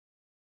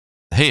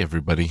Hey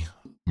everybody,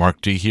 Mark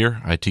D here,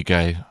 IT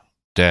guy,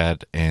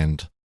 dad,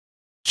 and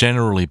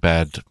generally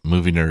bad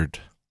movie nerd,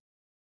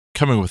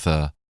 coming with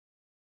a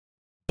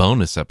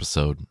bonus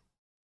episode.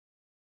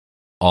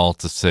 All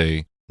to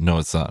say, no,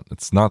 it's not.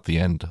 It's not the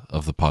end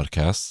of the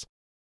podcast.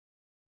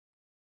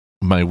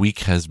 My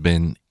week has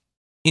been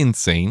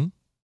insane,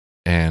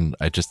 and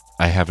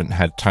I haven't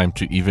had time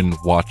to even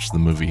watch the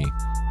movie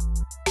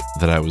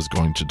that I was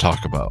going to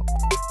talk about.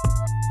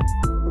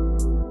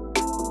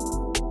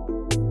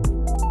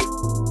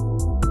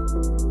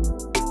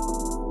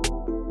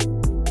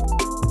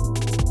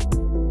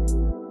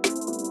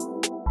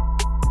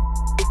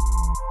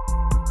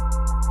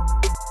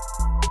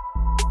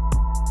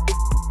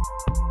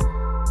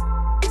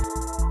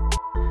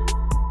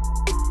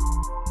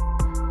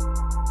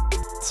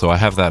 So I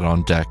have that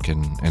on deck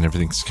and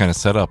everything's kind of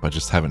set up. I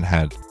just haven't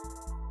had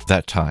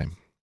that time.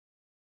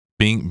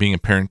 Being a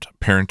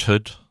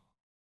parenthood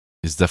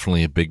is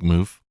definitely a big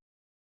move.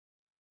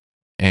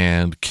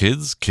 And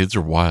kids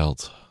are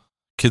wild.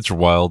 Kids are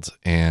wild,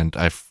 and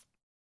I've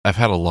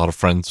had a lot of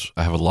friends.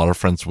 I have a lot of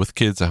friends with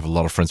kids. I have a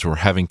lot of friends who are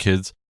having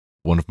kids.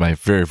 One of my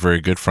very,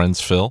 very good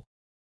friends, Phil,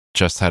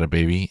 just had a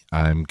baby.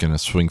 I'm going to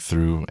swing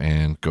through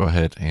and go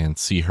ahead and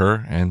see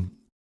her and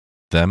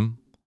them,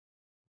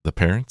 the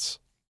parents,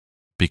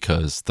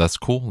 because that's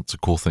cool. It's a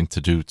cool thing to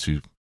do,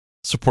 to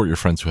support your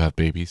friends who have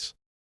babies.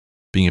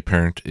 Being a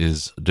parent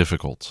is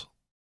difficult.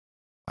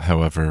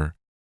 However,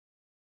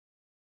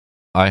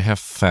 I have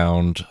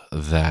found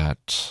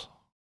that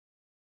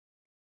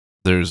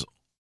there's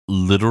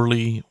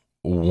literally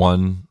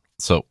one.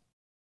 So,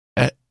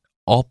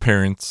 all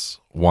parents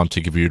want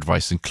to give you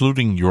advice,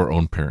 including your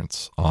own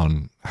parents,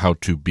 on how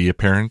to be a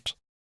parent.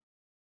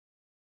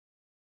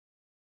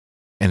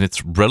 And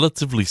it's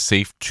relatively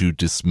safe to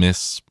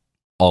dismiss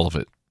all of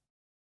it.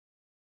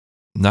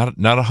 Not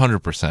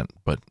 100%,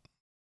 but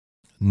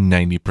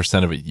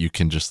 90% of it you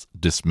can just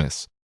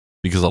dismiss,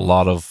 because a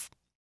lot of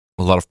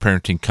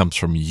parenting comes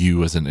from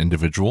you as an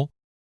individual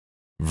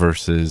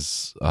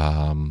versus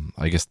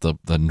I guess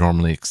the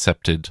normally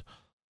accepted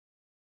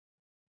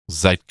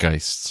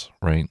zeitgeists,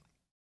 right?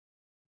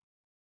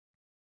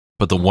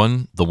 But the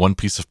one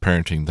piece of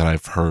parenting that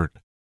I've heard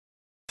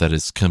that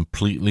is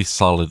completely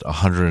solid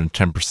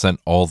 110%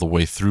 all the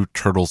way through,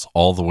 turtles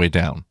all the way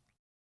down,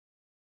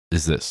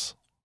 is this.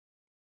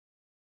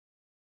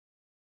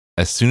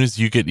 As soon as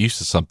you get used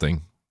to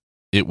something,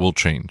 it will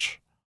change.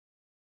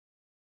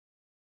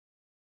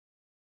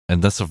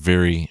 And that's a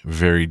very,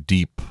 very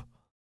deep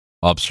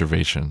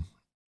observation,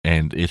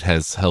 and it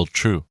has held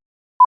true.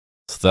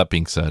 So that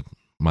being said,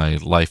 my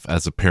life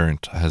as a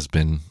parent has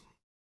been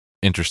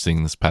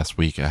interesting this past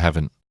week. I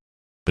haven't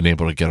been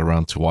able to get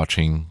around to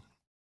watching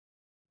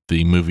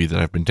the movie that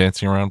I've been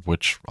dancing around,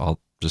 which I'll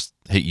just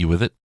hit you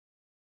with it.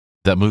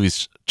 That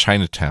movie's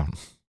Chinatown.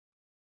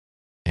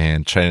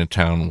 And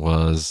Chinatown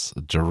was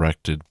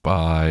directed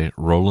by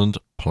Roland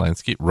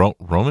Polanski.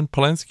 Roland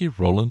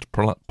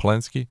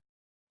Polanski?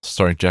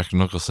 Starring Jack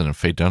Nicholson and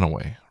Faye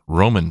Dunaway.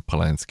 Roman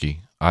Polanski.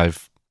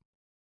 If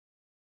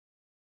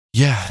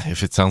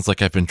it sounds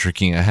like I've been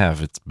drinking, I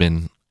have. It's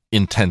been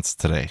intense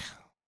today.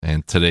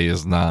 And today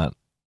is not,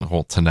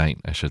 well,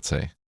 tonight, I should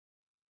say.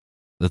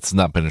 It's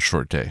not been a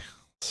short day.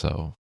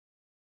 So,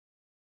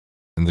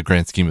 in the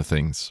grand scheme of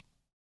things,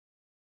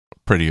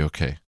 pretty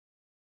okay.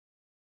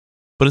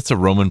 But it's a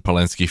Roman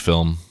Polanski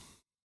film,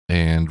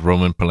 and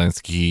Roman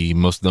Polanski,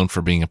 most known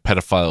for being a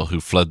pedophile who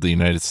fled the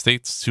United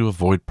States to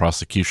avoid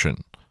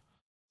prosecution.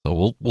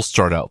 So we'll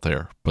start out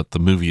there, but the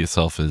movie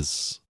itself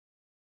is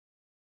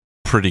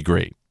pretty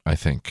great, I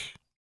think.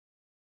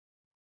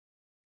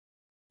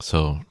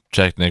 So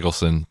Jack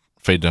Nicholson,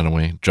 Faye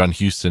Dunaway, John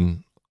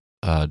Huston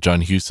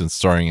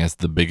starring as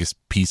the biggest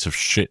piece of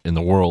shit in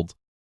the world,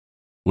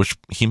 which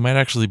he might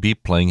actually be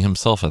playing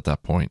himself at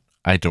that point.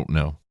 I don't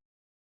know.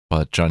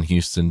 But John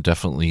Huston,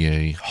 definitely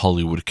a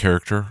Hollywood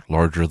character,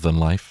 larger than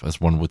life, as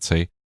one would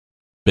say.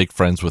 Big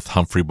friends with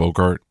Humphrey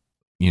Bogart,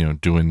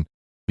 doing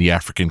the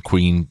African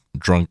Queen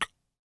drunk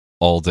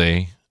all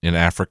day in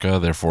Africa,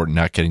 therefore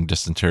not getting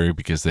dysentery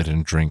because they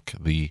didn't drink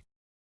the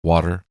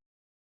water.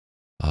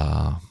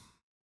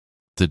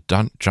 Did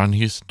John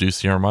Huston do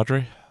Sierra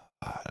Madre?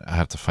 I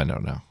have to find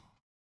out now,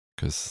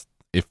 because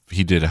if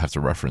he did, I have to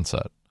reference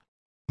that.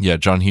 Yeah,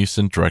 John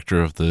Huston, director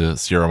of the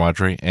Sierra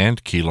Madre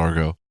and Key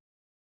Largo.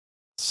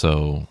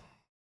 So,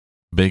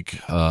 big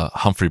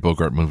Humphrey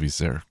Bogart movies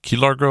there. Key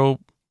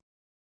Largo,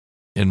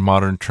 in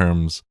modern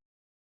terms,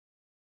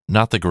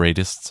 not the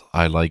greatest.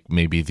 I like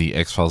maybe the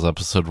X-Files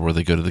episode where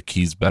they go to the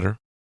Keys better.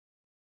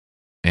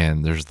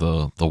 And there's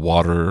the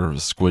water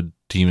squid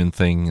demon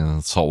thing,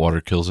 and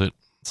saltwater kills it.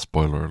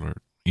 Spoiler alert.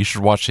 You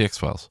should watch the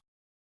X-Files.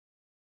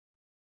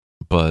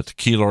 But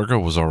Key Largo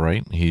was all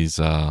right. He's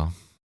Humphrey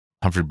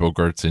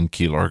Bogart's in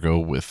Key Largo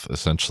with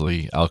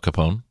essentially Al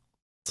Capone.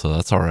 So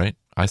that's all right.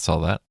 I saw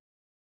that.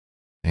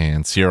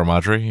 And Sierra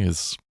Madre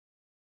is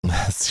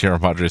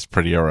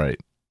pretty all right,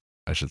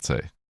 I should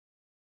say.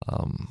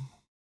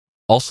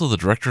 Also, the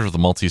director of The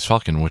Maltese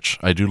Falcon, which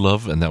I do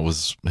love, and that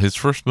was his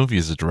first movie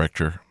as a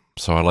director.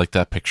 So I like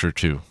that picture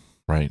too,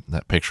 right?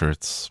 That picture,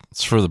 it's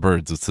for the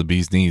birds, it's the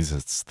bee's knees,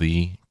 it's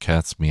the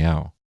cat's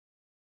meow.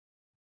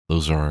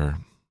 Those are,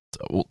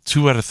 well,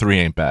 2 out of 3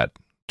 ain't bad,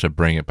 to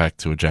bring it back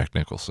to a Jack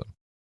Nicholson.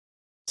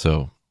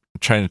 So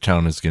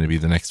Chinatown is going to be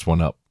the next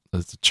one up.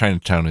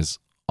 Chinatown is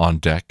on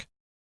deck.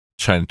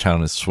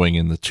 Chinatown is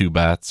swinging the 2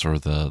 bats, or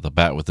the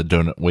bat with the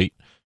donut weight,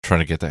 trying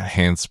to get that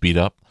hand speed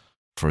up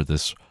for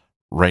this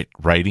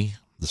righty,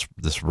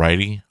 this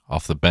righty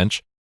off the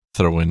bench,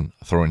 throwing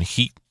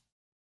heat,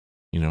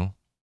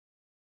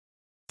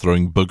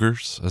 throwing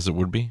boogers, as it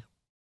would be,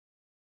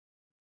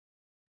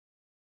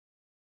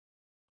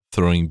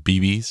 throwing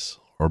BBs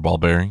or ball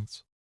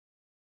bearings.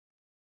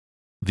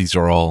 These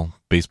are all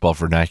baseball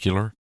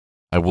vernacular.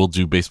 I will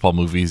do baseball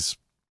movies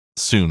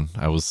soon.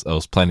 I was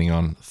planning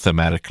on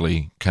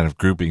thematically kind of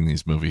grouping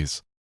these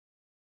movies,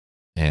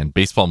 and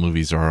baseball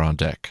movies are on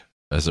deck,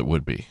 as it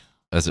would be,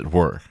 as it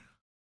were.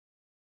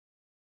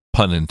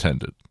 Pun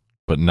intended,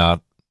 but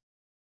not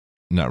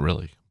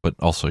really, but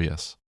also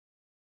yes.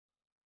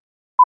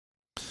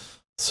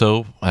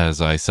 So,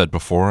 as I said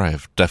before,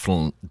 I've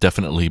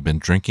definitely been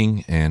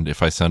drinking, and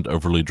if I sound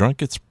overly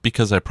drunk, it's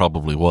because I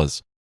probably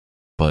was.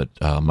 But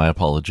my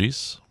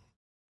apologies.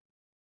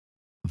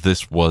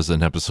 This was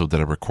an episode that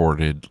I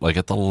recorded like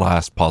at the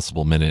last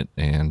possible minute,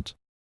 and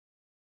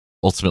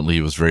ultimately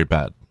it was very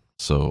bad.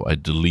 So I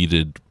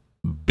deleted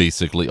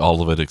basically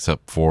all of it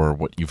except for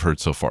what you've heard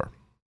so far.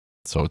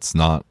 So it's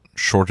not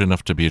short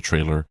enough to be a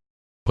trailer,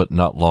 but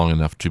not long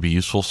enough to be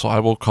useful. So I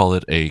will call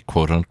it a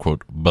quote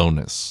unquote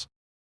bonus,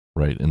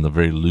 right? In the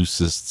very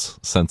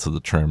loosest sense of the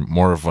term,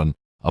 more of an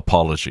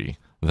apology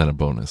than a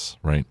bonus,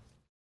 right?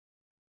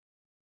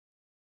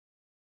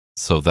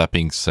 So that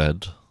being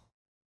said,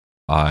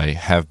 I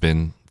have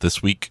been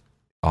this week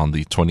on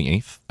the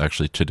 28th,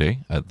 actually today,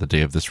 at the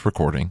day of this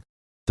recording,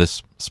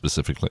 this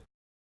specifically,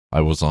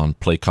 I was on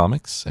Play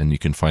Comics, and you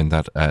can find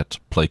that at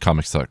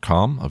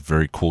playcomics.com, a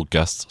very cool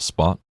guest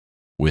spot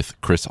with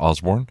Chris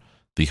Osborne,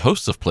 the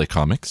host of Play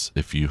Comics,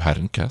 if you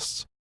hadn't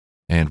guessed.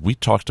 And we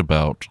talked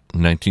about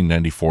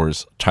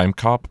 1994's Time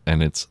Cop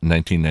and its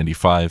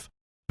 1995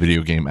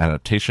 video game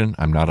adaptation.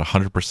 I'm not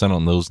 100%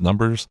 on those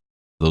numbers.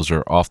 Those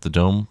are off the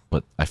dome,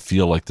 but I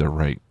feel like they're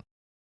right.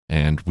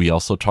 And we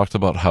also talked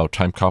about how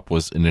Time Cop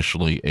was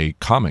initially a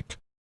comic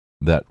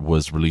that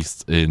was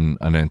released in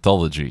an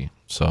anthology.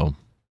 So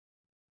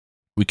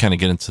we kind of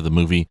get into the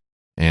movie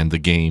and the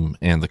game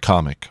and the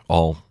comic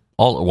all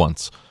at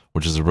once,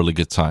 which is a really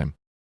good time.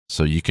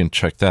 So you can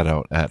check that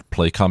out at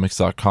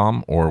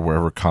playcomics.com or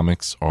wherever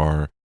comics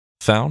are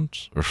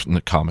found, or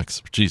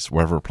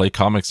wherever Play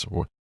Comics,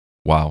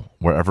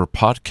 wherever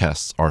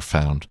podcasts are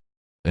found.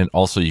 And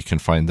also you can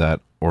find that,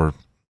 or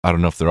I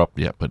don't know if they're up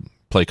yet, but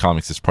Play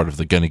Comics is part of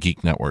the Gonna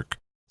Geek network.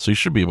 So you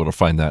should be able to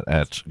find that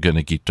at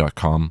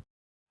gonnageek.com.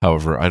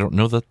 However, I don't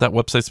know that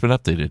website's been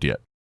updated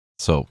yet.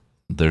 So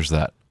there's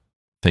that.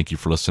 Thank you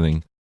for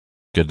listening.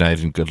 Good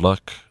night and good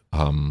luck.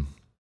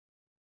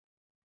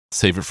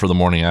 Save it for the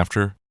morning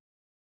after.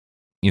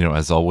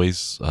 As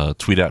always,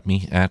 tweet at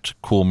me at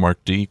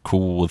coolmarkd,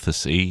 cool with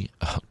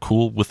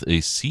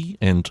a C,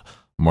 and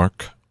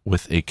Mark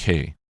with a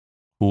K.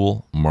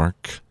 Cool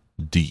Mark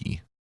D.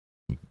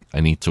 I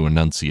need to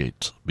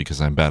enunciate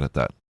because I'm bad at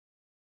that.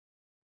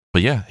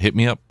 But yeah, hit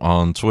me up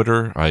on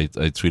Twitter. I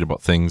tweet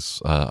about things.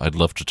 I'd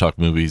love to talk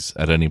movies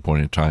at any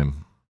point in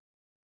time.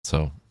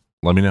 So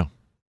let me know.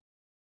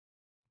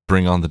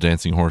 Bring on the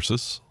dancing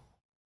horses.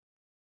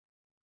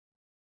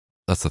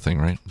 That's the thing,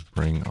 right?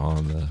 Bring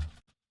on the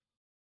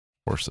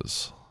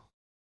horses.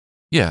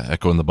 Yeah,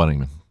 Echo and the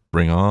Bunnymen.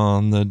 Bring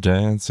on the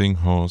dancing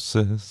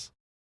horses.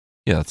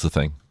 Yeah, that's the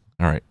thing.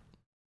 All right.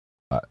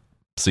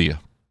 See ya.